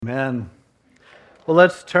Amen. Well,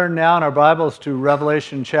 let's turn now in our Bibles to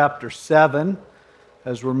Revelation chapter 7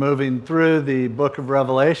 as we're moving through the book of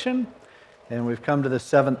Revelation, and we've come to the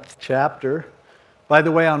 7th chapter. By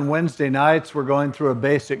the way, on Wednesday nights, we're going through a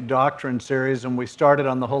basic doctrine series, and we started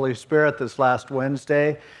on the Holy Spirit this last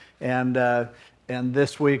Wednesday, and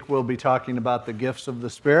this week we'll be talking about the gifts of the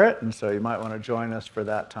Spirit, and so you might want to join us for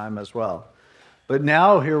that time as well. But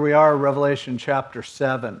now, here we are, Revelation chapter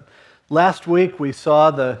 7. Last week, we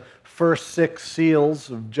saw the first 6 seals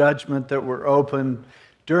of judgment that were opened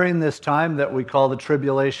during this time that we call the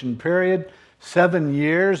tribulation period. 7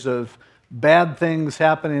 years of bad things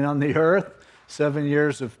happening on the earth, 7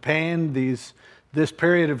 years of pain. This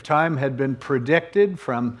period of time had been predicted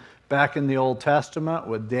from back in the Old Testament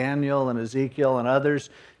with Daniel and Ezekiel and others.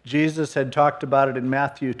 Jesus had talked about it in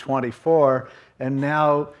Matthew 24, and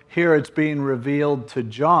now here it's being revealed to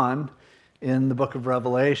John in the book of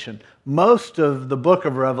Revelation. Most of the book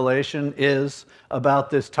of Revelation is about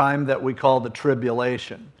this time that we call the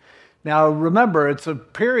tribulation. Now remember, it's a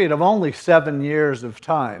period of only 7 years of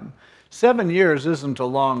time. 7 years isn't a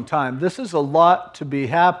long time. This is a lot to be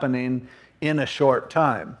happening in a short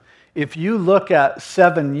time. If you look at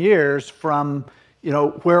 7 years from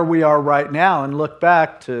where we are right now and look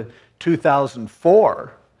back to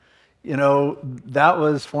 2004, that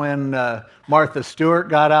was when Martha Stewart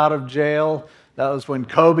got out of jail. That was when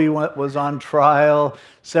Kobe was on trial.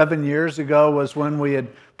 7 years ago was when we had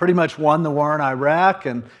pretty much won the war in Iraq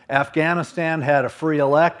and Afghanistan had a free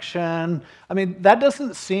election. I mean, that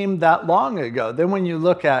doesn't seem that long ago. Then when you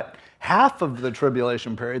look at half of the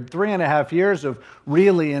tribulation period, 3.5 years of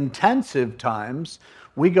really intensive times,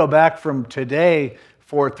 we go back from today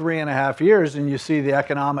for 3.5 years, and you see the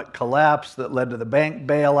economic collapse that led to the bank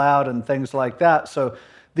bailout and things like that. So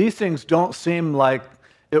these things don't seem like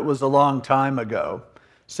it was a long time ago.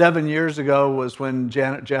 7 years ago was when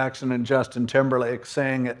Janet Jackson and Justin Timberlake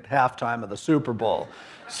sang at halftime of the Super Bowl.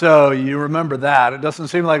 So you remember that. It doesn't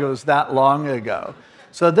seem like it was that long ago.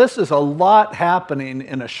 So this is a lot happening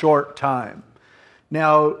in a short time.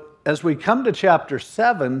 Now, as we come to chapter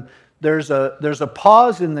 7, there's a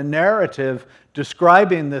pause in the narrative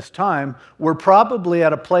describing this time. We're probably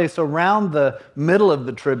at a place around the middle of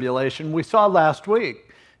the tribulation. We saw last week,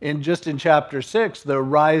 in chapter 6, the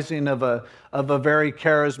rising of a very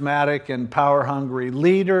charismatic and power-hungry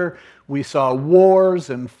leader. We saw wars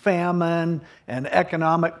and famine and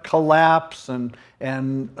economic collapse and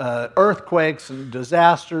earthquakes and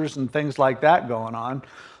disasters and things like that going on.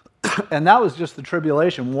 And that was just the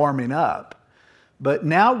tribulation warming up. But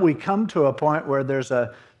now we come to a point where there's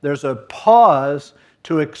a pause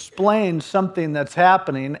to explain something that's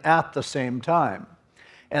happening at the same time.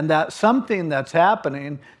 And that something that's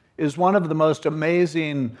happening is one of the most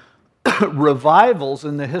amazing revivals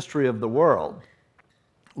in the history of the world.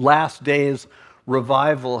 Last days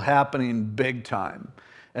revival happening big time.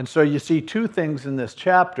 And so you see 2 things in this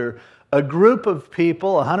chapter. A group of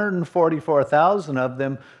people, 144,000 of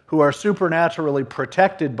them, who are supernaturally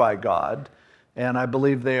protected by God. And I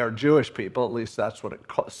believe they are Jewish people, at least that's what it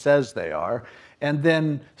says they are. And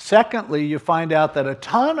then secondly, you find out that a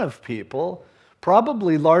ton of people,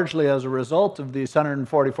 probably largely as a result of these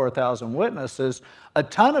 144,000 witnesses, a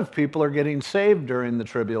ton of people are getting saved during the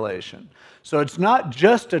tribulation. So it's not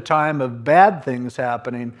just a time of bad things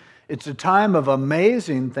happening, it's a time of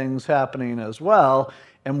amazing things happening as well,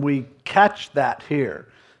 and we catch that here.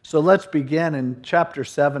 So let's begin in chapter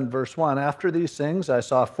 7, verse 1. After these things, I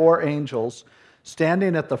saw 4 angels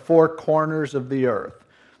standing at the 4 corners of the earth.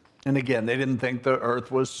 And again, they didn't think the earth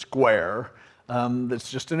was square. That's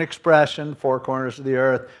just an expression, 4 corners of the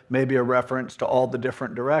earth, maybe a reference to all the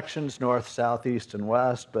different directions, north, south, east, and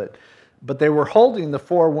west. But they were holding the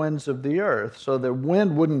 4 winds of the earth, so the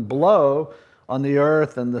wind wouldn't blow on the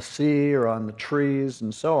earth and the sea or on the trees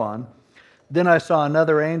and so on. Then I saw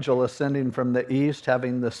another angel ascending from the east,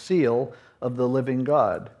 having the seal of the living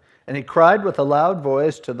God. And he cried with a loud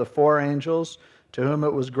voice to the 4 angels to whom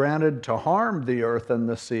it was granted to harm the earth and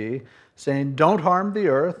the sea, saying, "Don't harm the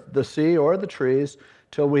earth, the sea, or the trees,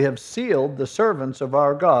 till we have sealed the servants of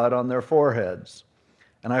our God on their foreheads."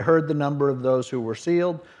 And I heard the number of those who were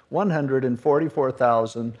sealed,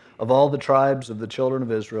 144,000 of all the tribes of the children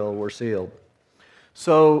of Israel were sealed.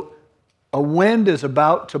 So a wind is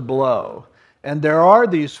about to blow, and there are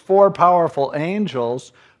these 4 powerful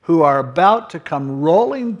angels who are about to come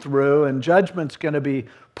rolling through, and judgment's going to be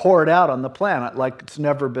poured out on the planet like it's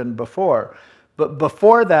never been before. But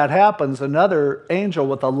before that happens, another angel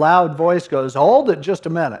with a loud voice goes, "Hold it just a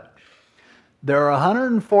minute. There are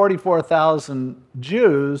 144,000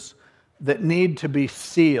 Jews that need to be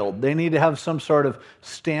sealed. They need to have some sort of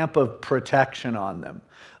stamp of protection on them.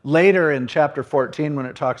 Later in chapter 14, when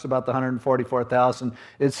it talks about the 144,000,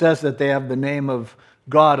 it says that they have the name of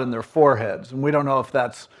God in their foreheads. And we don't know if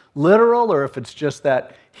that's literal or if it's just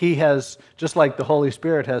that he has, just like the Holy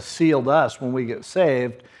Spirit has sealed us when we get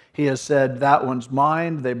saved, he has said, that one's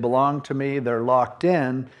mine, they belong to me, they're locked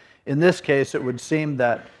in. In this case, it would seem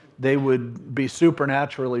that they would be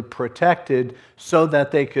supernaturally protected so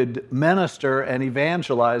that they could minister and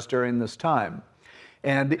evangelize during this time.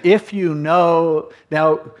 And if you know,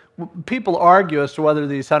 now people argue as to whether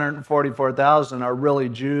these 144,000 are really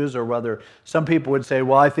Jews or whether some people would say,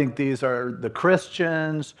 well, I think these are the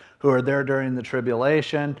Christians who are there during the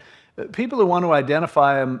tribulation. People who want to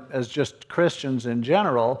identify them as just Christians in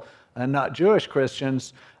general and not Jewish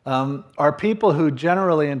Christians are people who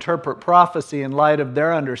generally interpret prophecy in light of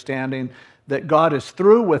their understanding that God is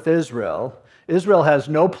through with Israel. Israel has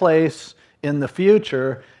no place in the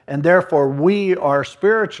future, and therefore we are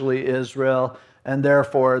spiritually Israel, and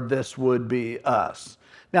therefore this would be us.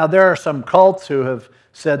 Now, there are some cults who have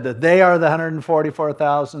said that they are the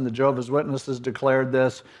 144,000. The Jehovah's Witnesses declared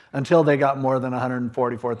this until they got more than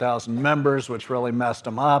 144,000 members, which really messed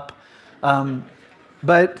them up.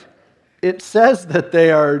 But it says that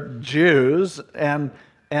they are Jews, and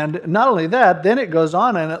not only that, then it goes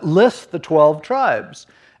on and it lists the 12 tribes.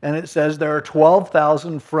 And it says there are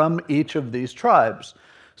 12,000 from each of these tribes.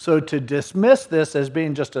 So to dismiss this as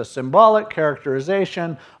being just a symbolic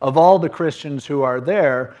characterization of all the Christians who are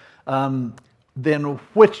there, then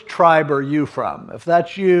which tribe are you from? If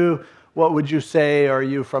that's you, what would you say? Are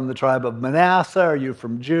you from the tribe of Manasseh? Are you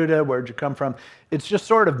from Judah? Where'd you come from? It's just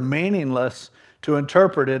sort of meaningless to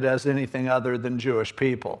interpret it as anything other than Jewish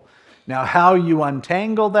people. Now, how you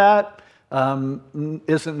untangle that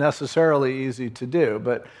isn't necessarily easy to do,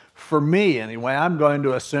 but for me anyway, I'm going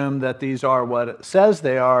to assume that these are what it says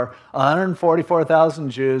they are, 144,000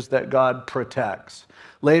 Jews that God protects.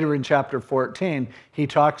 Later in chapter 14, he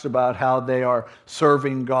talks about how they are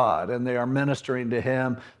serving God and they are ministering to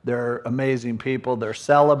him. They're amazing people. They're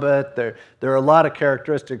celibate. There are a lot of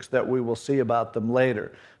characteristics that we will see about them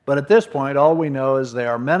later. But at this point, all we know is they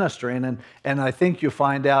are ministering, and I think you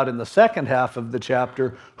find out in the second half of the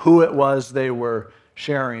chapter who it was they were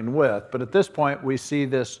sharing with. But at this point, we see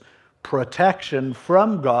this protection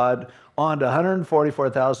from God on to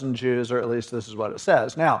 144,000 Jews, or at least this is what it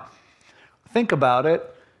says. Now, think about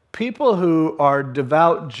it. People who are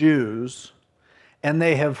devout Jews, and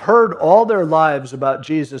they have heard all their lives about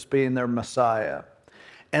Jesus being their Messiah,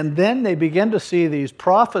 and then they begin to see these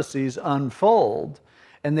prophecies unfold,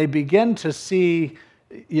 and they begin to see,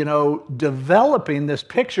 developing this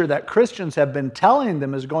picture that Christians have been telling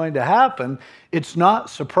them is going to happen. It's not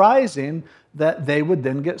surprising that they would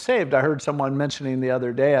then get saved. I heard someone mentioning the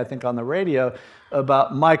other day, I think on the radio,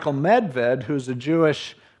 about Michael Medved, who's a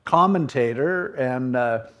Jewish commentator and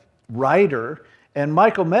writer. And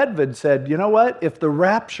Michael Medved said, you know what? If the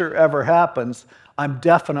rapture ever happens, I'm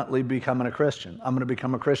definitely becoming a Christian. I'm going to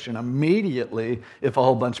become a Christian immediately if a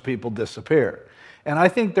whole bunch of people disappear. And I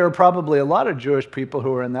think there are probably a lot of Jewish people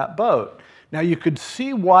who are in that boat. Now, you could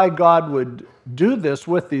see why God would do this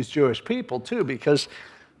with these Jewish people, too, because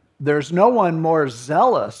there's no one more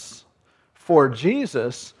zealous for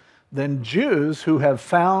Jesus than Jews who have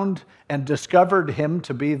found and discovered him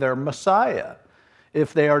to be their Messiah.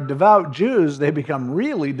 If they are devout Jews, they become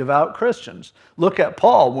really devout Christians. Look at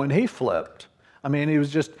Paul when he flipped. I mean, he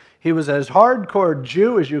was as hardcore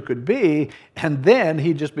Jew as you could be, and then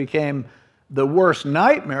he just became the worst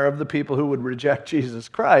nightmare of the people who would reject Jesus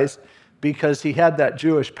Christ because he had that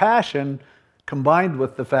Jewish passion combined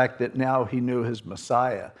with the fact that now he knew his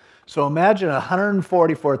Messiah. So imagine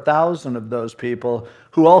 144,000 of those people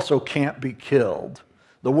who also can't be killed.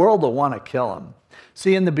 The world will want to kill him.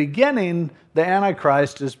 See, in the beginning, the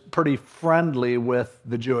Antichrist is pretty friendly with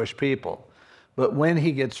the Jewish people. But when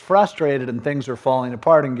he gets frustrated and things are falling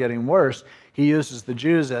apart and getting worse, he uses the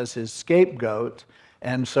Jews as his scapegoat.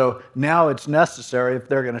 And so now it's necessary, if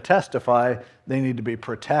they're going to testify, they need to be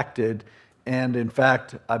protected. And in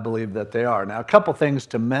fact, I believe that they are. Now, a couple things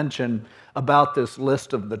to mention about this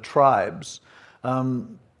list of the tribes.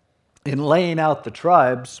 In laying out the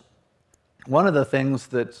tribes, one of the things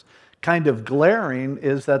that's kind of glaring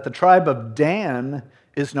is that the tribe of Dan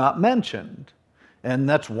is not mentioned. And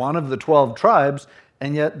that's one of the 12 tribes,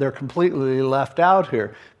 and yet they're completely left out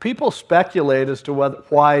here. People speculate as to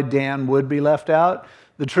why Dan would be left out.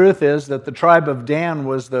 The truth is that the tribe of Dan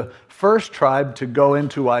was the first tribe to go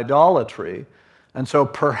into idolatry, and so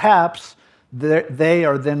perhaps they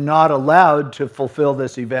are then not allowed to fulfill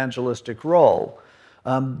this evangelistic role.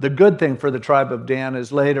 The good thing for the tribe of Dan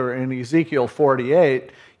is later in Ezekiel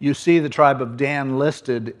 48, you see the tribe of Dan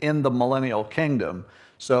listed in the millennial kingdom.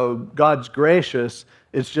 So God's gracious.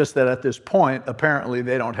 It's just that at this point, apparently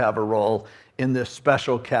they don't have a role in this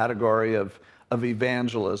special category of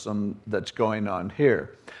evangelism that's going on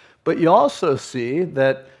here. But you also see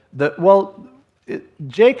that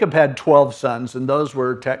Jacob had 12 sons, and those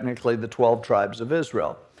were technically the 12 tribes of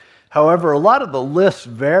Israel. However, a lot of the lists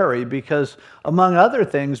vary because, among other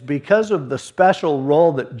things, because of the special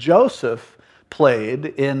role that Joseph played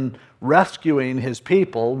in rescuing his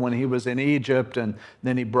people when he was in Egypt, and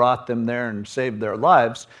then he brought them there and saved their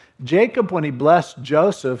lives. Jacob, when he blessed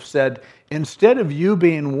Joseph, said, instead of you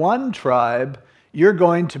being one tribe, you're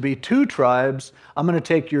going to be two tribes. I'm going to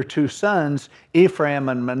take your two sons, Ephraim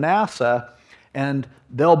and Manasseh, and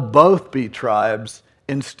they'll both be tribes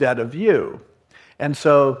instead of you. And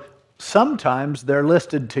so sometimes they're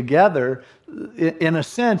listed together. In a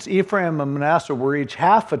sense, Ephraim and Manasseh were each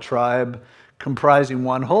half a tribe, comprising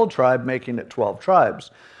one whole tribe, making it 12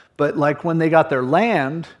 tribes. But like when they got their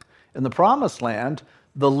land in the promised land,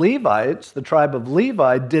 the Levites, the tribe of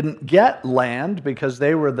Levi, didn't get land because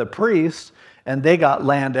they were the priests, and they got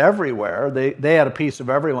land everywhere. They had a piece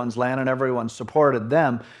of everyone's land, and everyone supported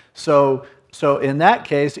them. So in that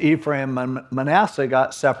case, Ephraim and Manasseh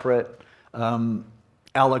got separate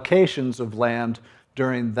allocations of land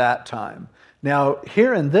during that time. Now,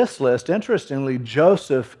 here in this list, interestingly,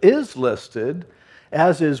 Joseph is listed,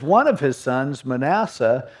 as is one of his sons,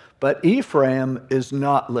 Manasseh, but Ephraim is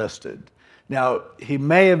not listed. Now, he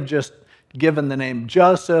may have just given the name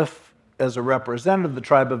Joseph as a representative of the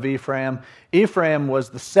tribe of Ephraim. Ephraim was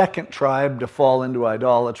the second tribe to fall into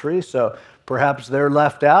idolatry, so perhaps they're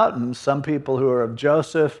left out, and some people who are of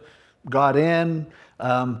Joseph got in.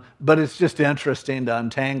 But it's just interesting to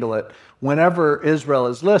untangle it. Whenever Israel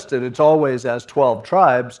is listed, it's always as 12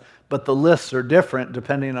 tribes, but the lists are different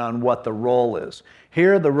depending on what the role is.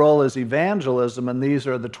 Here, the role is evangelism, and these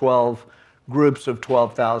are the 12 groups of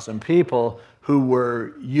 12,000 people who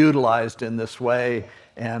were utilized in this way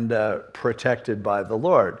and protected by the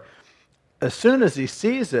Lord. As soon as he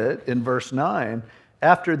sees it, in verse 9,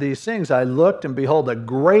 after these things, I looked, and behold, a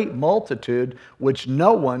great multitude which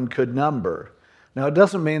no one could number. Now, it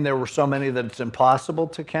doesn't mean there were so many that it's impossible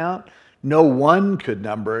to count. No one could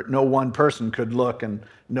number it. No one person could look and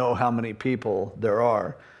know how many people there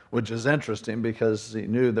are, which is interesting because he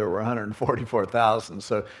knew there were 144,000.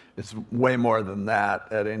 So it's way more than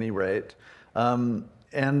that at any rate.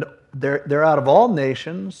 And they're out of all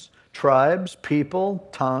nations, tribes, people,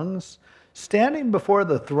 tongues, standing before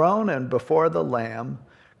the throne and before the Lamb,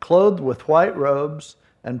 clothed with white robes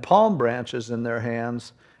and palm branches in their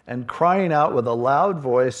hands, and crying out with a loud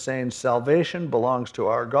voice, saying, salvation belongs to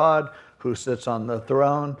our God who sits on the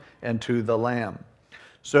throne and to the Lamb.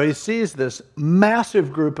 So he sees this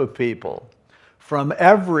massive group of people from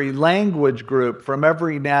every language group, from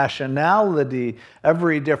every nationality,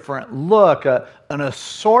 every different look, an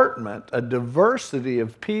assortment, a diversity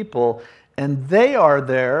of people, and they are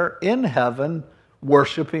there in heaven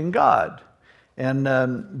worshiping God. And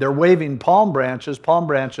they're waving palm branches. Palm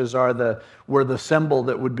branches were the symbol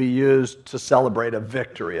that would be used to celebrate a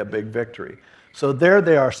victory, a big victory. So there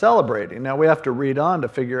they are celebrating. Now we have to read on to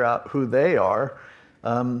figure out who they are.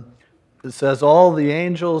 It says, all the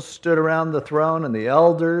angels stood around the throne, and the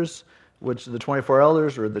elders, which the 24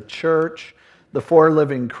 elders or the church, the 4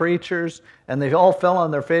 living creatures, and they all fell on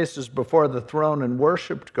their faces before the throne and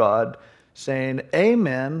worshiped God, saying,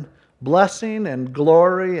 Amen. Blessing and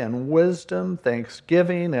glory and wisdom,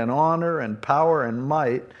 thanksgiving and honor and power and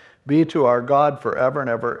might be to our God forever and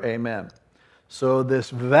ever. Amen. So this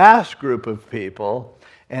vast group of people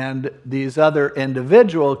and these other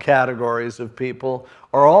individual categories of people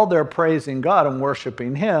are all there praising God and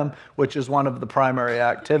worshiping Him, which is one of the primary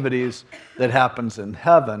activities that happens in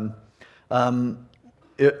heaven.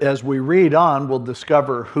 As we read on, we'll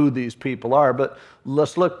discover who these people are, but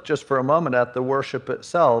let's look just for a moment at the worship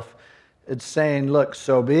itself. It's saying, look,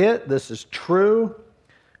 so be it. This is true.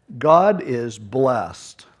 God is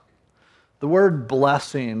blessed. The word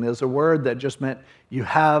blessing is a word that just meant you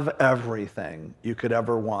have everything you could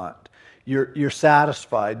ever want. You're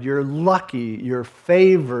satisfied. You're lucky. You're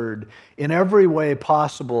favored in every way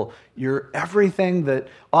possible. You're everything that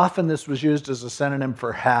often this was used as a synonym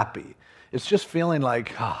for happy. It's just feeling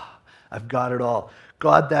like, I've got it all.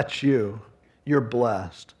 God, that's you. You're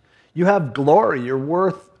blessed. You have glory. You're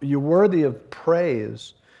worthy of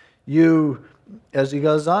praise. You, as he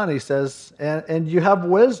goes on, he says, and you have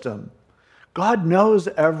wisdom. God knows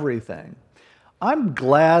everything. I'm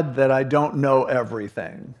glad that I don't know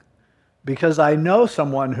everything because I know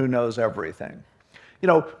someone who knows everything.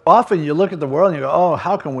 Often you look at the world and you go,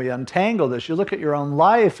 how can we untangle this? You look at your own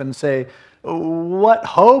life and say, What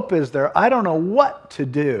hope is there? I don't know what to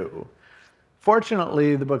do.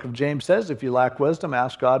 Fortunately, the book of James says, if you lack wisdom,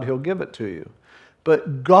 ask God, he'll give it to you.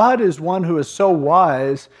 But God is one who is so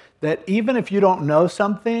wise that even if you don't know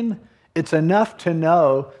something, it's enough to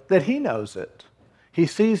know that he knows it. He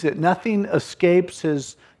sees it. Nothing escapes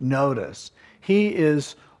his notice. He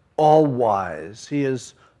is all wise. He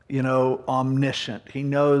is, omniscient. He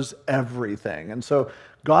knows everything. And so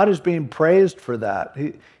God is being praised for that.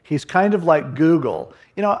 He's kind of like Google.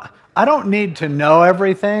 I don't need to know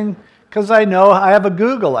everything because I know I have a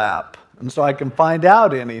Google app. And so I can find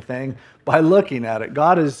out anything by looking at it.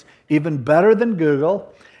 God is even better than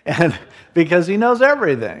Google, and because he knows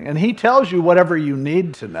everything. And he tells you whatever you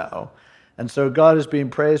need to know. And so God is being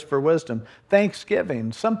praised for wisdom.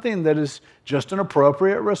 Thanksgiving, something that is just an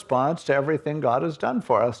appropriate response to everything God has done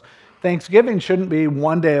for us. Thanksgiving shouldn't be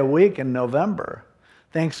one day a week in November.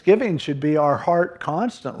 Thanksgiving should be our heart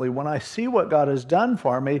constantly. When I see what God has done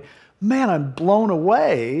for me, man, I'm blown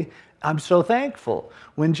away. I'm so thankful.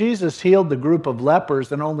 When Jesus healed the group of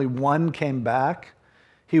lepers and only one came back,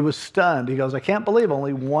 he was stunned. He goes, I can't believe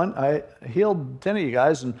I healed 10 of you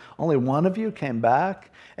guys and only one of you came back.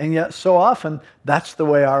 And yet so often, that's the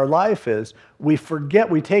way our life is. We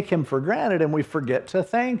take him for granted and we forget to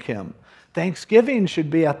thank him. Thanksgiving should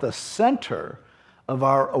be at the center of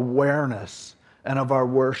our awareness and of our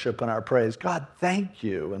worship and our praise. God, thank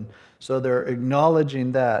you. And so they're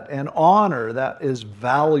acknowledging that. And honor, that is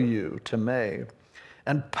value to me.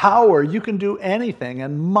 And power, you can do anything.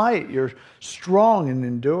 And might, you're strong and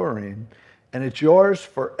enduring. And it's yours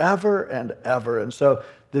forever and ever. And so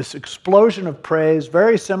this explosion of praise,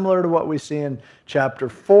 very similar to what we see in chapter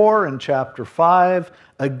 4 and chapter 5.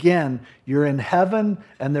 Again, you're in heaven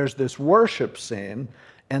and there's this worship scene.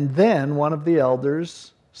 And then one of the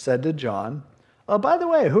elders said to John, oh, by the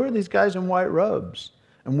way, who are these guys in white robes?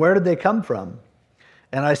 And where did they come from?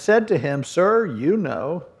 And I said to him, sir, you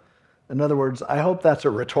know. In other words, I hope that's a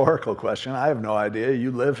rhetorical question. I have no idea.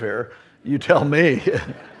 You live here. You tell me.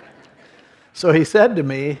 So he said to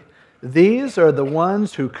me, these are the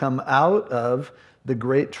ones who come out of the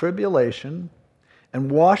great tribulation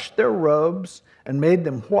and washed their robes and made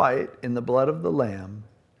them white in the blood of the Lamb.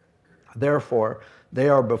 Therefore, they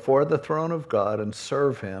are before the throne of God and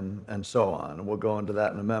serve him, and so on. And we'll go into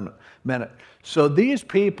that in a minute. So these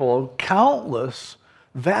people, countless,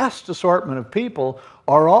 vast assortment of people,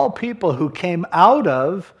 are all people who came out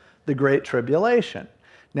of the Great Tribulation.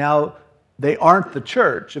 Now, they aren't the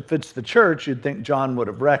church. If it's the church, you'd think John would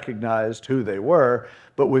have recognized who they were,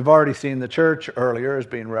 but we've already seen the church earlier as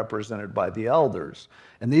being represented by the elders.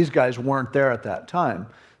 And these guys weren't there at that time.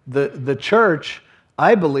 The church,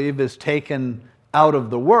 I believe, is taken out of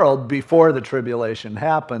the world before the tribulation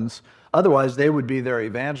happens. Otherwise, they would be there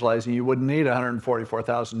evangelizing. You wouldn't need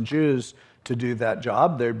 144,000 Jews to do that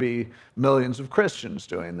job. There'd be millions of Christians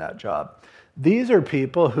doing that job. These are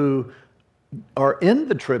people who are in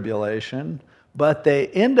the tribulation, but they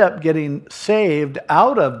end up getting saved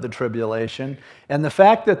out of the tribulation. And the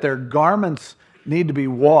fact that their garments need to be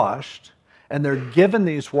washed and they're given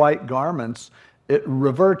these white garments, it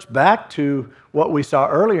reverts back to what we saw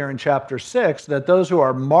earlier in chapter 6, that those who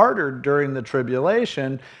are martyred during the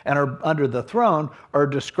tribulation and are under the throne are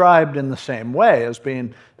described in the same way as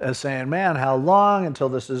saying, man, how long until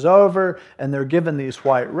this is over? And they're given these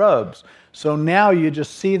white robes. So now you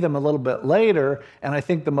just see them a little bit later, and I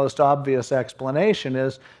think the most obvious explanation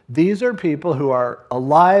is these are people who are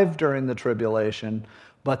alive during the tribulation,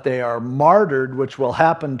 but they are martyred, which will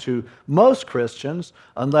happen to most Christians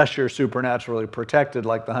unless you're supernaturally protected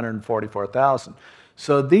like the 144,000.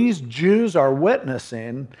 So these Jews are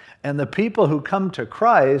witnessing, and the people who come to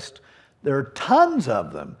Christ, there are tons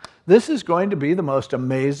of them. This is going to be the most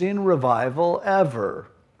amazing revival ever.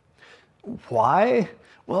 Why?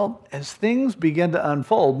 Well, as things begin to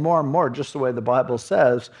unfold more and more, just the way the Bible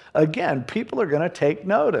says, again, people are going to take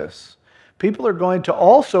notice. People are going to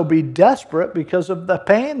also be desperate because of the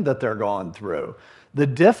pain that they're going through. The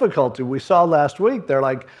difficulty we saw last week, they're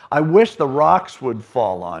like, I wish the rocks would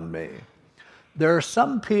fall on me. There are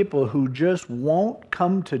some people who just won't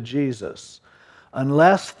come to Jesus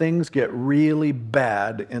unless things get really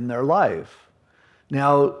bad in their life.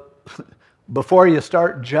 Now, before you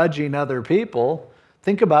start judging other people,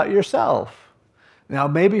 think about yourself. Now,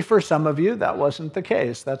 maybe for some of you, that wasn't the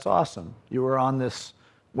case. That's awesome. You were on this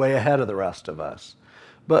way ahead of the rest of us.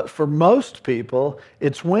 But for most people,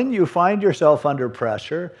 it's when you find yourself under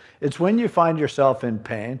pressure, it's when you find yourself in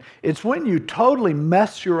pain, it's when you totally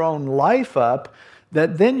mess your own life up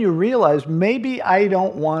that then you realize, maybe I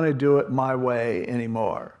don't want to do it my way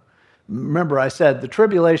anymore. Remember, I said the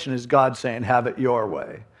tribulation is God saying, have it your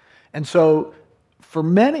way. And so for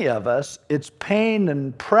many of us, it's pain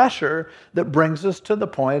and pressure that brings us to the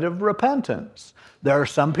point of repentance. There are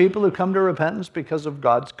some people who come to repentance because of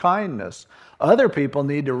God's kindness. Other people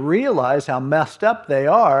need to realize how messed up they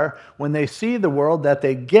are when they see the world that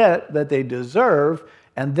they get, that they deserve,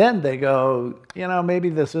 and then they go, maybe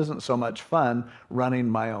this isn't so much fun running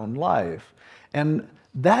my own life. And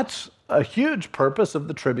that's a huge purpose of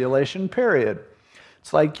the tribulation period.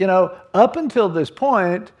 It's like, up until this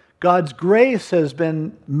point, God's grace has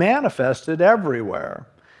been manifested everywhere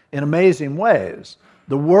in amazing ways.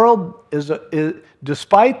 The world is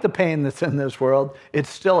despite the pain that's in this world, it's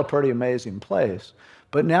still a pretty amazing place.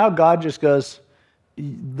 But now God just goes,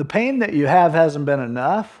 the pain that you have hasn't been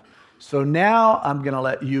enough, so now I'm going to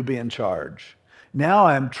let you be in charge. Now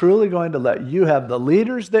I'm truly going to let you have the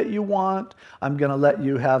leaders that you want. I'm going to let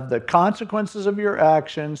you have the consequences of your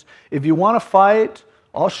actions. If you want to fight,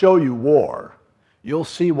 I'll show you war. You'll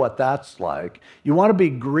see what that's like. You want to be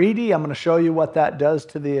greedy? I'm going to show you what that does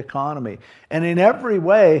to the economy. And in every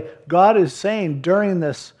way, God is saying during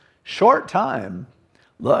this short time,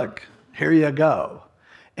 look, here you go.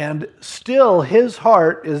 And still, his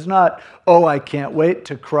heart is not, oh, I can't wait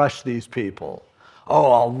to crush these people.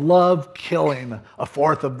 Oh, I'll love killing a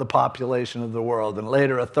fourth of the population of the world and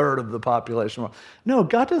later a third of the population of the world. No,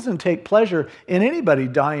 God doesn't take pleasure in anybody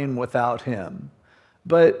dying without him.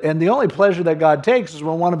 And the only pleasure that God takes is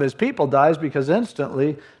when one of his people dies, because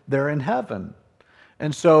instantly they're in heaven.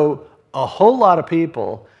 And so a whole lot of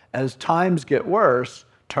people, as times get worse,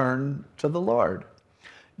 turn to the Lord.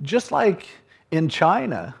 Just like in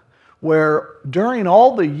China, where during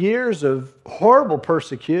all the years of horrible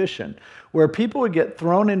persecution, where people would get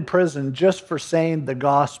thrown in prison just for saying the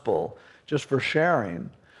gospel, just for sharing,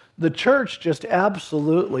 the church just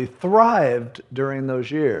absolutely thrived during those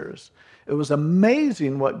years. It was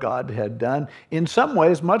amazing what God had done, in some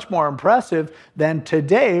ways much more impressive than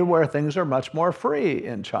today, where things are much more free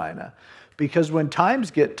in China. Because when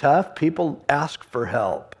times get tough, people ask for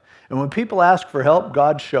help. And when people ask for help,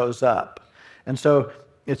 God shows up. And so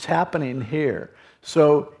it's happening here.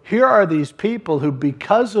 So here are these people who,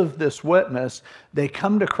 because of this witness, they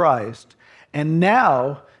come to Christ. And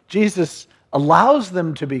now Jesus allows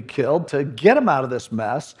them to be killed to get them out of this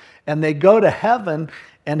mess. And they go to heaven.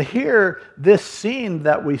 And here, this scene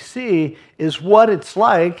that we see is what it's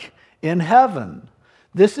like in heaven.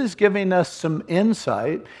 This is giving us some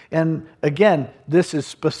insight. And again, this is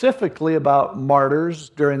specifically about martyrs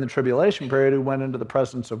during the tribulation period who went into the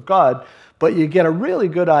presence of God. But you get a really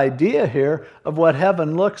good idea here of what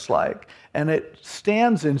heaven looks like. And it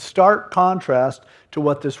stands in stark contrast to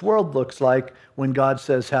what this world looks like when God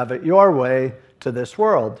says, have it your way to this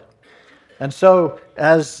world. And so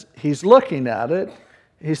as he's looking at it,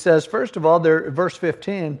 he says, first of all, verse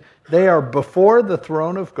 15, they are before the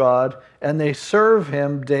throne of God, and they serve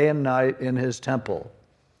him day and night in his temple.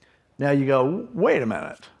 Now you go, wait a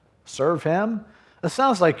minute, serve him? That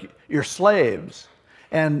sounds like you're slaves.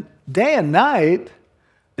 And day and night,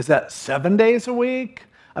 is that 7 days a week?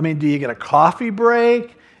 I mean, do you get a coffee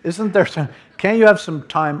break? Can't you have some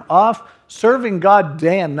time off? Serving God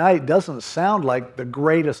day and night doesn't sound like the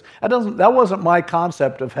greatest. That wasn't my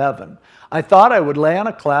concept of heaven. I thought I would lay on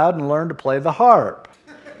a cloud and learn to play the harp,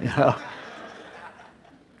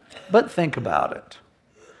 But think about it.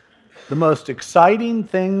 The most exciting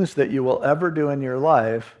things that you will ever do in your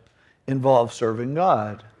life involve serving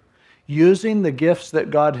God, using the gifts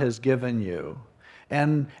that God has given you,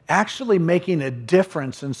 and actually making a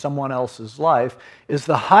difference in someone else's life is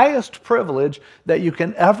the highest privilege that you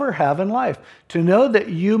can ever have in life. To know that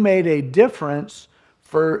you made a difference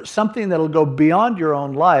for something that'll go beyond your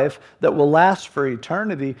own life, that will last for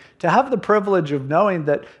eternity, to have the privilege of knowing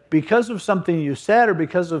that because of something you said or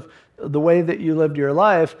because of the way that you lived your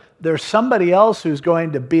life, there's somebody else who's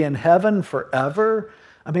going to be in heaven forever.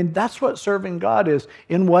 I mean, that's what serving God is.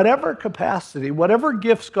 In whatever capacity, whatever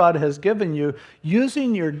gifts God has given you,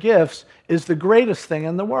 using your gifts is the greatest thing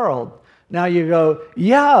in the world. Now you go,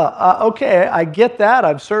 okay, I get that.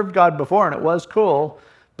 I've served God before and it was cool,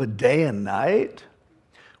 but day and night?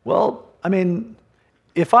 Well, I mean,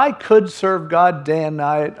 if I could serve God day and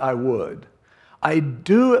night, I would. I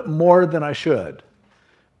do it more than I should.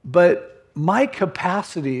 But my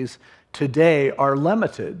capacities today are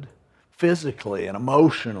limited physically and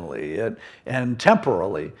emotionally and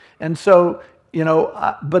temporally. And so,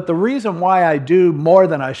 but the reason why I do more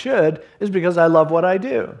than I should is because I love what I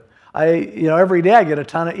do. Every day I get a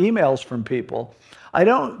ton of emails from people. I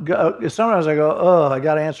don't go, sometimes I go, I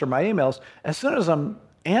got to answer my emails. As soon as I'm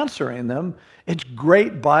answering them. It's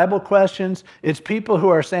great Bible questions. It's people who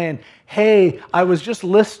are saying, hey, I was just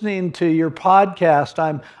listening to your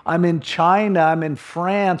podcast. I'm in China, I'm in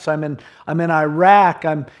France, I'm in Iraq.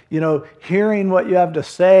 I'm hearing what you have to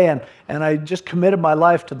say, and I just committed my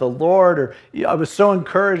life to the Lord, or I was so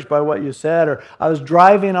encouraged by what you said, or I was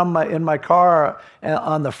driving in my car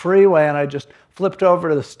on the freeway and I just flipped over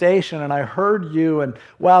to the station and I heard you, and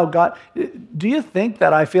wow, God, do you think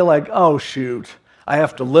that I feel like, oh shoot, I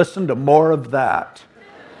have to listen to more of that?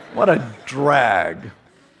 What a drag.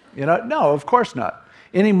 No, of course not.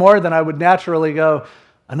 Any more than I would naturally go,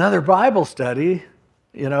 another Bible study,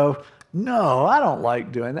 no, I don't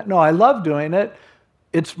like doing that. No, I love doing it.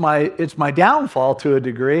 It's my downfall to a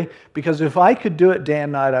degree, because if I could do it day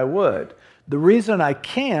and night, I would. The reason I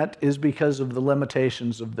can't is because of the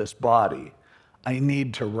limitations of this body. I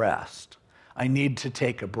need to rest. I need to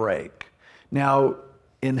take a break. Now,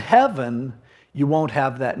 in heaven, you won't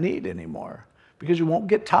have that need anymore because you won't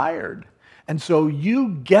get tired. And so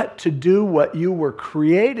you get to do what you were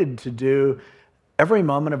created to do every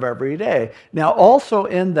moment of every day. Now, also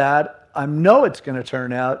in that, I know it's going to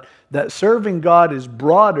turn out that serving God is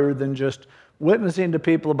broader than just witnessing to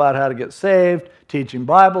people about how to get saved, teaching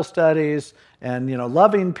Bible studies, and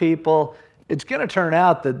loving people. It's going to turn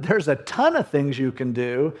out that there's a ton of things you can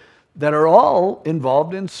do that are all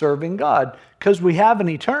involved in serving God, because we have an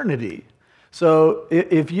eternity. So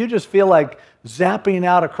if you just feel like zapping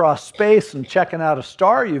out across space and checking out a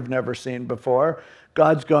star you've never seen before,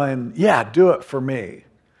 God's going, yeah, do it for me.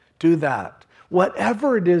 Do that.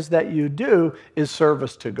 Whatever it is that you do is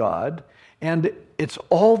service to God, and it's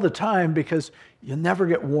all the time, because you'll never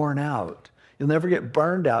get worn out. You'll never get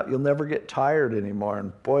burned out. You'll never get tired anymore.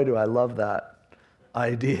 And boy, do I love that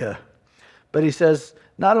idea. But he says,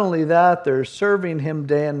 not only that, they're serving him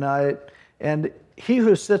day and night, and he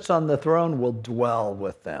who sits on the throne will dwell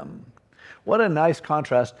with them. What a nice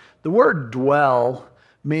contrast. The word dwell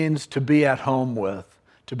means to be at home with,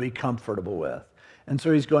 to be comfortable with. And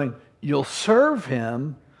so he's going, you'll serve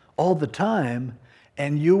him all the time,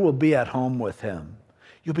 and you will be at home with him.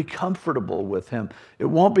 You'll be comfortable with him. It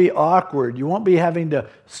won't be awkward. You won't be having to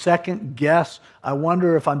second guess. I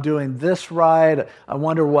wonder if I'm doing this right. I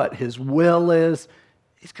wonder what his will is.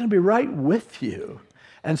 He's going to be right with you.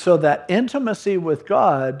 And so that intimacy with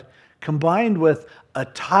God, combined with a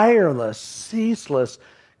tireless, ceaseless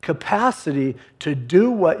capacity to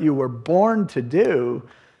do what you were born to do,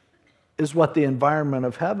 is what the environment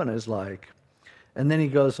of heaven is like. And then he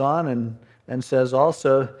goes on and says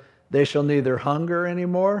also, they shall neither hunger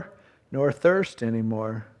anymore nor thirst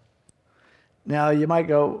anymore. Now you might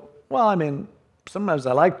go, well, sometimes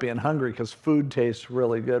I like being hungry because food tastes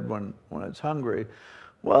really good when it's hungry.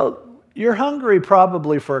 Well, you're hungry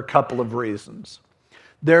probably for a couple of reasons.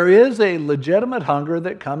 There is a legitimate hunger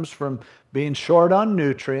that comes from being short on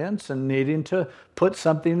nutrients and needing to put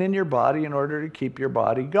something in your body in order to keep your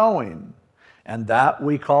body going. And that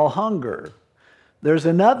we call hunger. There's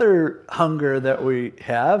another hunger that we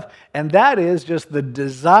have, and that is just the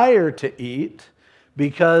desire to eat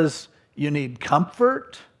because you need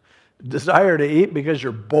comfort, a desire to eat because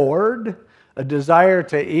you're bored, a desire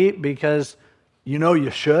to eat because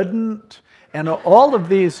you shouldn't. And all of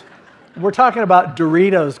these, we're talking about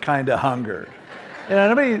Doritos kind of hunger.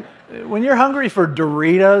 When you're hungry for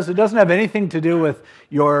Doritos, it doesn't have anything to do with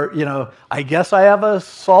your, I guess I have a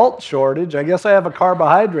salt shortage. I guess I have a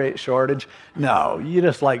carbohydrate shortage. No, you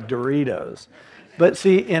just like Doritos. But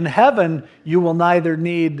see, in heaven, you will neither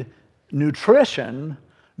need nutrition,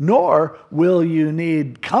 nor will you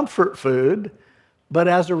need comfort food. But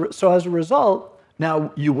as a result,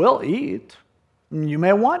 now you will eat. You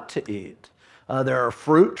may want to eat. There are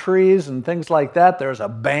fruit trees and things like that. There's a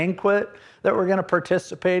banquet that we're going to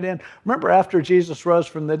participate in. Remember, after Jesus rose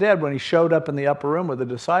from the dead, when he showed up in the upper room with the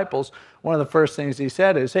disciples, one of the first things he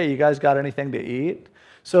said is, hey, you guys got anything to eat?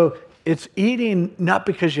 So it's eating not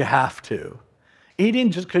because you have to. Eating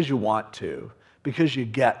just because you want to, because you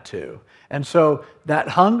get to. And so that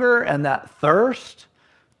hunger and that thirst,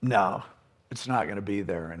 no, it's not going to be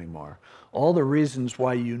there anymore. All the reasons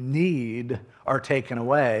why you need are taken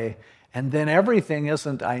away, and then everything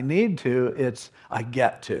isn't I need to, it's I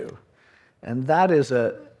get to. And that is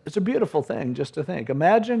it's a beautiful thing just to think.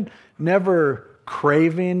 Imagine never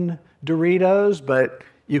craving Doritos, but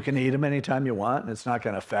you can eat them anytime you want, and it's not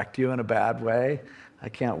going to affect you in a bad way. I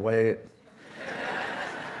can't wait.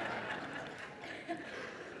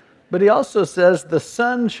 But he also says, the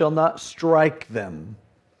sun shall not strike them.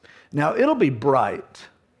 Now, it'll be bright.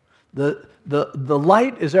 The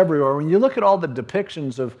light is everywhere. When you look at all the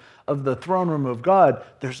depictions of the throne room of God,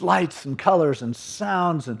 there's lights and colors and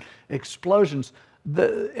sounds and explosions.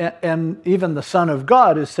 And even the Son of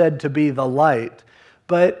God is said to be the light.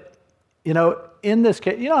 But, in this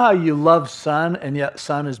case, you know how you love sun and yet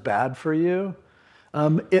sun is bad for you?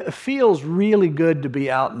 It feels really good to be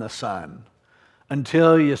out in the sun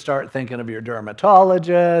until you start thinking of your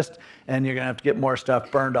dermatologist and you're going to have to get more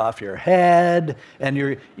stuff burned off your head. And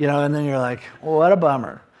and then you're like, well, what a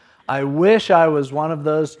bummer. I wish I was one of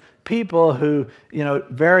those people who,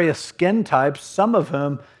 various skin types, some of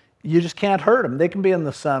whom you just can't hurt them. They can be in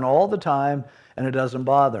the sun all the time and it doesn't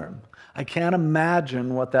bother them. I can't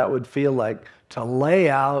imagine what that would feel like to lay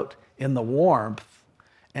out in the warmth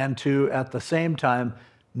and to, at the same time,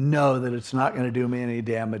 know that it's not going to do me any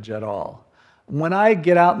damage at all. When I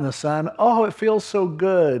get out in the sun, it feels so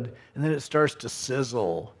good. And then it starts to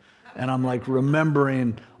sizzle. And I'm like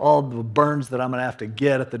remembering all the burns that I'm going to have to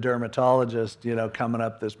get at the dermatologist, coming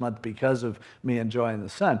up this month because of me enjoying the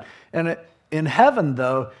sun. And in heaven,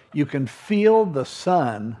 though, you can feel the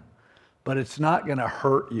sun, but it's not going to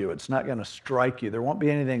hurt you. It's not going to strike you. There won't be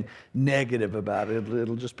anything negative about it.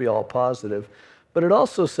 It'll just be all positive. But it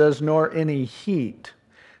also says, nor any heat.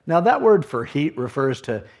 Now, that word for heat refers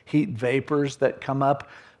to heat vapors that come up.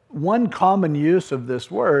 One common use of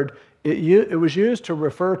this word, it was used to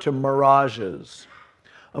refer to mirages.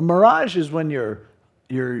 A mirage is when you're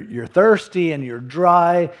thirsty and you're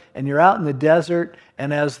dry and you're out in the desert,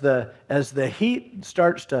 and as the heat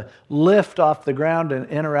starts to lift off the ground and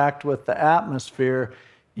interact with the atmosphere,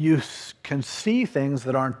 you can see things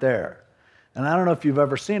that aren't there. And I don't know if you've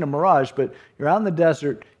ever seen a mirage, but you're out in the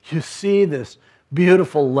desert, you see this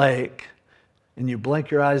beautiful lake, and you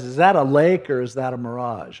blink your eyes, is that a lake or is that a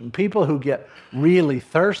mirage? And people who get really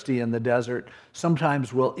thirsty in the desert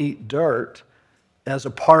sometimes will eat dirt as a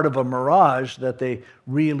part of a mirage that they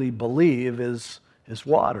really believe is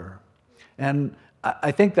water. And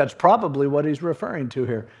I think that's probably what he's referring to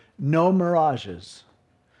here. No mirages.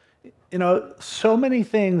 So many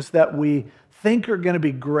things that we think are going to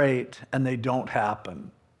be great and they don't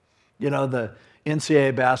happen. The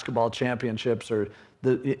NCAA basketball championships are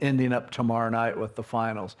ending up tomorrow night with the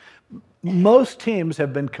finals. Most teams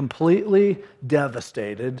have been completely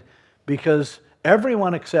devastated because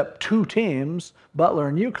everyone except two teams, Butler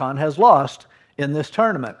and UConn, has lost in this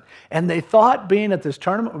tournament. And they thought being at this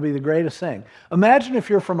tournament would be the greatest thing. Imagine if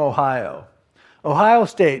you're from Ohio. Ohio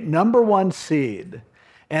State, number 1 seed.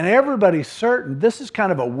 And everybody's certain this is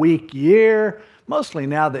kind of a weak year. Mostly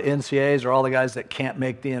now the NCAAs are all the guys that can't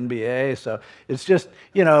make the NBA. So it's just,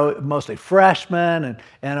 mostly freshmen.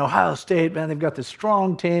 And Ohio State, man, they've got this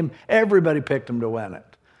strong team. Everybody picked them to win it.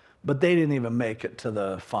 But they didn't even make it to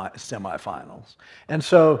the semifinals. And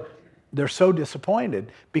so they're so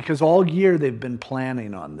disappointed because all year they've been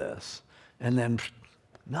planning on this. And then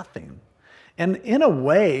nothing. And in a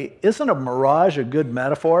way, isn't a mirage a good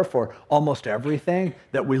metaphor for almost everything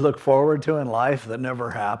that we look forward to in life that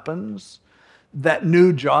never happens? That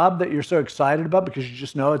new job that you're so excited about because you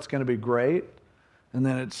just know it's going to be great, and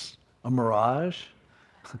then it's a mirage.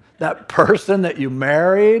 That person that you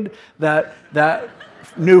married, that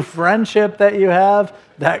new friendship that you have,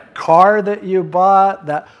 that car that you bought,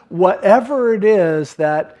 that whatever it is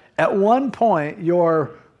that at one point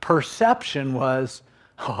your perception was,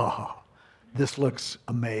 this looks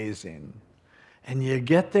amazing. And you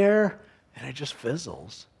get there and it just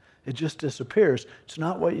fizzles. It just disappears. It's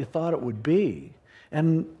not what you thought it would be.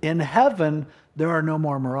 And in heaven, there are no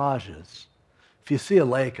more mirages. If you see a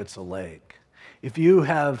lake, it's a lake. If you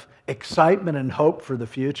have excitement and hope for the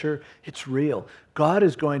future, it's real. God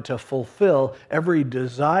is going to fulfill every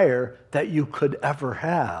desire that you could ever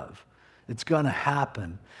have. It's going to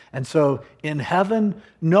happen. And so in heaven,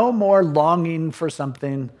 no more longing for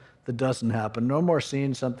something that doesn't happen. No more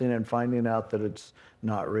seeing something and finding out that it's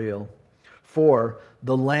not real. For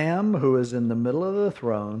the Lamb who is in the middle of the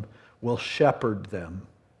throne will shepherd them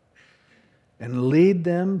and lead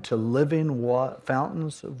them to living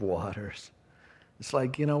fountains of waters. It's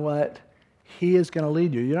like, you know what? He is going to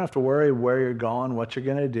lead you. You don't have to worry where you're going, what you're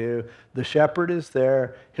going to do. The shepherd is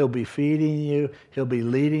there. He'll be feeding you. He'll be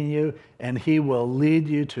leading you. And he will lead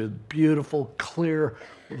you to beautiful, clear,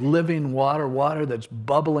 living water that's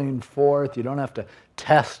bubbling forth. You don't have to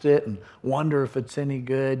test it and wonder if it's any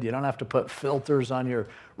good. You don't have to put filters on your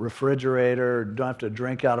refrigerator. You don't have to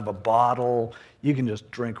drink out of a bottle. You can just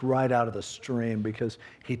drink right out of the stream because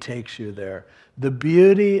he takes you there. The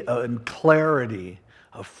beauty and clarity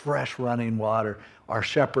of fresh running water. Our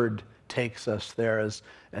shepherd takes us there,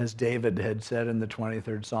 as David had said in the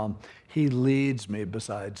 23rd Psalm. He leads me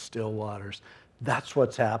beside still waters. That's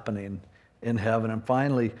what's happening in heaven. And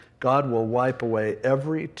finally, God will wipe away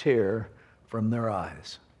every tear from their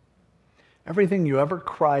eyes. Everything you ever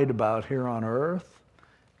cried about here on earth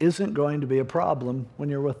isn't going to be a problem when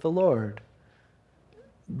you're with the Lord.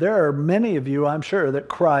 There are many of you, I'm sure, that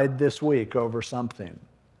cried this week over something.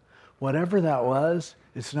 Whatever that was,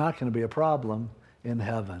 it's not going to be a problem in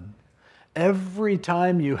heaven. Every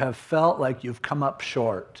time you have felt like you've come up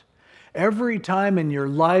short, every time in your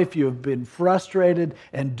life you have been frustrated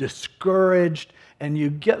and discouraged, and you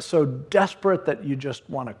get so desperate that you just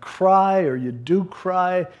want to cry or you do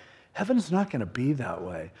cry, heaven's not going to be that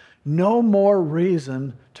way. No more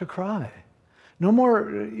reason to cry. No more,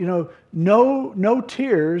 no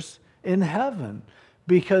tears in heaven,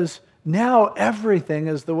 because now everything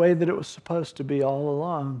is the way that it was supposed to be all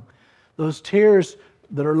along. Those tears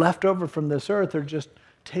that are left over from this earth are just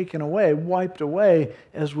taken away, wiped away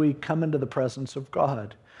as we come into the presence of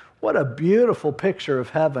God. What a beautiful picture of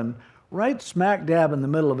heaven, right smack dab in the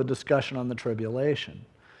middle of a discussion on the tribulation.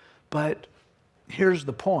 But here's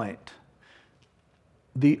the point.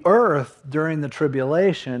 The earth during the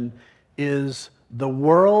tribulation is the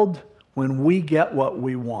world when we get what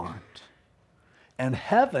we want. And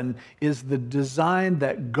heaven is the design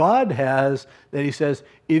that God has, that he says,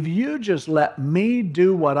 if you just let me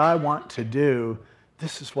do what I want to do,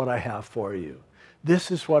 this is what I have for you.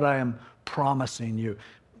 This is what I am promising you.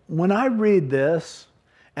 When I read this,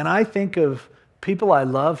 and I think of people I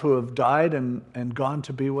love who have died and gone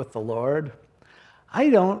to be with the Lord, I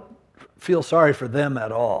don't feel sorry for them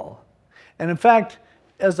at all. And in fact,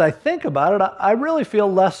 as I think about it, I really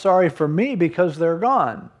feel less sorry for me because they're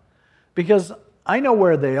gone. Because I know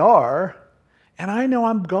where they are, and I know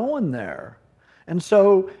I'm going there. And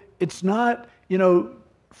so it's not,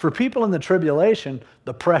 for people in the tribulation,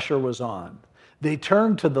 the pressure was on. They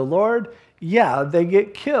turn to the Lord, they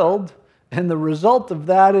get killed, and the result of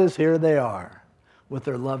that is here they are with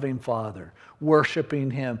their loving Father,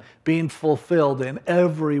 worshiping him, being fulfilled in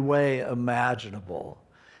every way imaginable.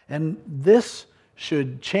 And this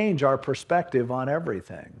should change our perspective on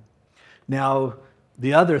everything. Now,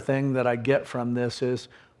 the other thing that I get from this is,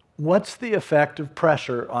 what's the effect of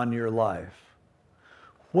pressure on your life?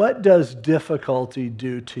 What does difficulty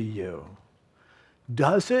do to you?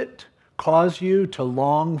 Does it cause you to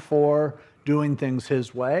long for doing things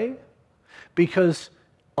his way? Because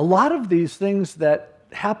a lot of these things that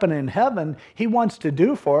happen in heaven, he wants to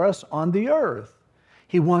do for us on the earth.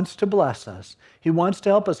 He wants to bless us. He wants to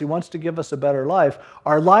help us. He wants to give us a better life.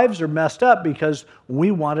 Our lives are messed up because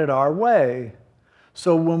we want it our way.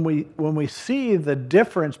 So when we see the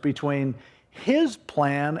difference between his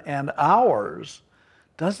plan and ours,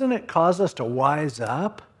 doesn't it cause us to wise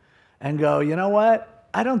up and go, you know what?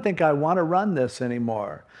 I don't think I want to run this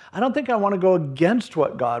anymore. I don't think I want to go against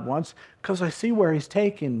what God wants because I see where he's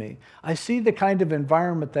taking me. I see the kind of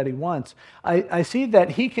environment that he wants. I see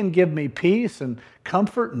that he can give me peace and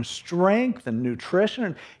comfort and strength and nutrition.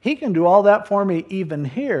 And he can do all that for me even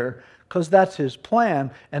here, because that's his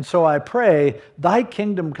plan. And so I pray, thy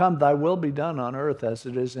kingdom come, thy will be done on earth as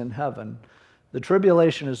it is in heaven. The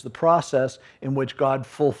tribulation is the process in which God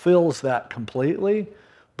fulfills that completely,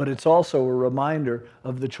 but it's also a reminder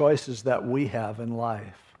of the choices that we have in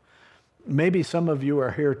life. Maybe some of you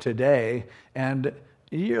are here today and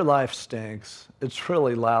your life stinks. It's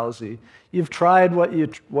really lousy. You've tried what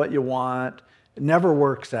you want. It never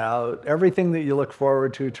works out. Everything that you look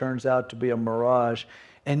forward to turns out to be a mirage.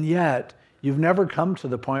 And yet, you've never come to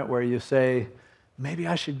the point where you say, maybe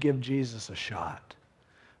I should give Jesus a shot.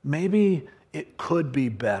 Maybe it could be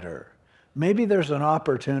better. Maybe there's an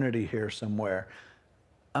opportunity here somewhere.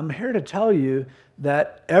 I'm here to tell you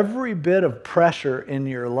that every bit of pressure in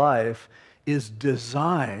your life is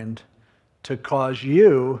designed to cause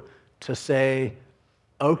you to say,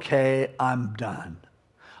 okay, I'm done.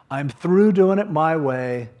 I'm through doing it my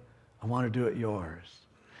way. I want to do it yours.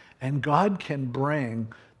 And God can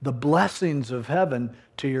bring the blessings of heaven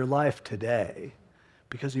to your life today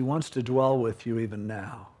because he wants to dwell with you even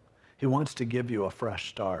now. He wants to give you a fresh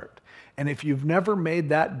start. And if you've never made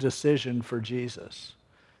that decision for Jesus,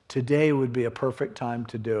 today would be a perfect time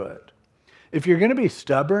to do it. If you're going to be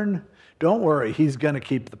stubborn, don't worry, he's going to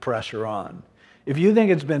keep the pressure on. If you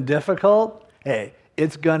think it's been difficult, hey,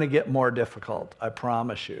 it's going to get more difficult, I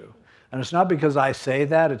promise you. And it's not because I say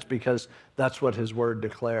that, it's because that's what his word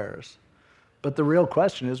declares. But the real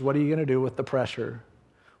question is, what are you going to do with the pressure?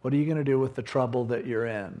 What are you going to do with the trouble that you're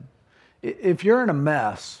in? If you're in a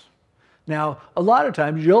mess, now, a lot of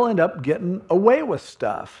times you'll end up getting away with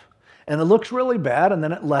stuff. And it looks really bad, and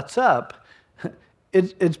then it lets up.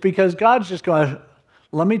 It's because God's just going,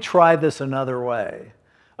 let me try this another way.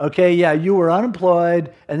 Okay, yeah, you were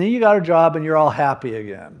unemployed, and then you got a job, and you're all happy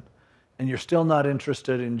again. And you're still not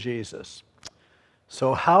interested in Jesus.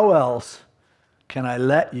 So how else can I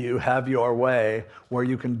let you have your way where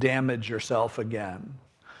you can damage yourself again?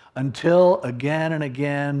 Until again and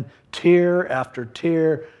again, tear after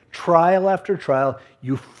tear, trial after trial,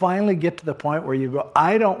 you finally get to the point where you go,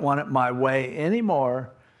 I don't want it my way anymore.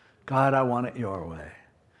 God, I want it your way.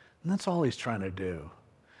 And that's all he's trying to do.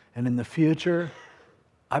 And in the future,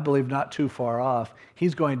 I believe not too far off,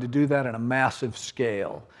 he's going to do that on a massive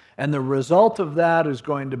scale. And the result of that is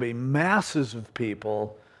going to be masses of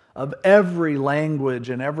people of every language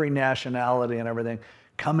and every nationality and everything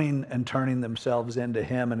coming and turning themselves into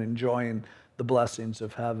him and enjoying the blessings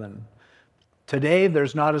of heaven. Today,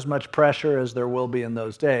 there's not as much pressure as there will be in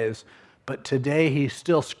those days, but today he's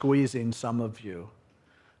still squeezing some of you.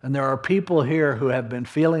 And there are people here who have been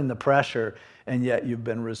feeling the pressure, and yet you've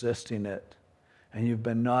been resisting it. And you've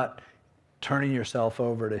been not turning yourself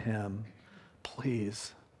over to him.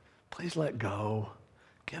 Please let go.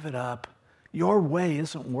 Give it up. Your way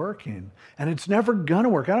isn't working, and it's never going to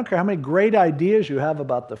work. I don't care how many great ideas you have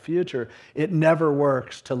about the future. It never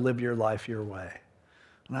works to live your life your way.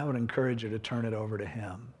 And I would encourage you to turn it over to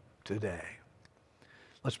him today.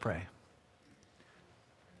 Let's pray.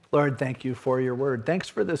 Lord, thank you for your word. Thanks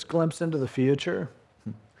for this glimpse into the future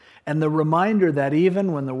and the reminder that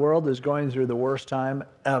even when the world is going through the worst time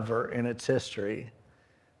ever in its history,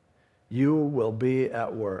 you will be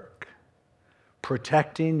at work,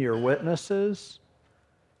 protecting your witnesses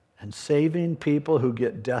and saving people who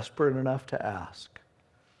get desperate enough to ask.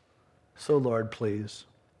 So, Lord, please,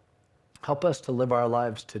 help us to live our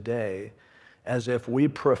lives today as if we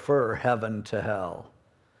prefer heaven to hell,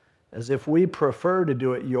 as if we prefer to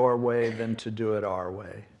do it your way than to do it our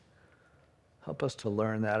way. Help us to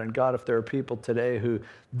learn that. And God, if there are people today who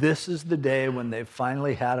this is the day when they've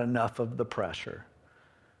finally had enough of the pressure,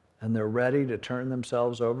 and they're ready to turn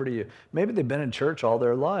themselves over to you. Maybe they've been in church all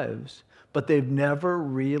their lives, but they've never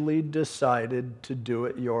really decided to do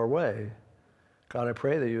it your way. God, I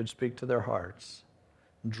pray that you would speak to their hearts,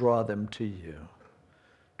 draw them to you.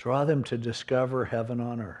 Draw them to discover heaven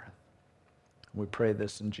on earth. We pray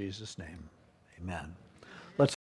this in Jesus' name. Amen.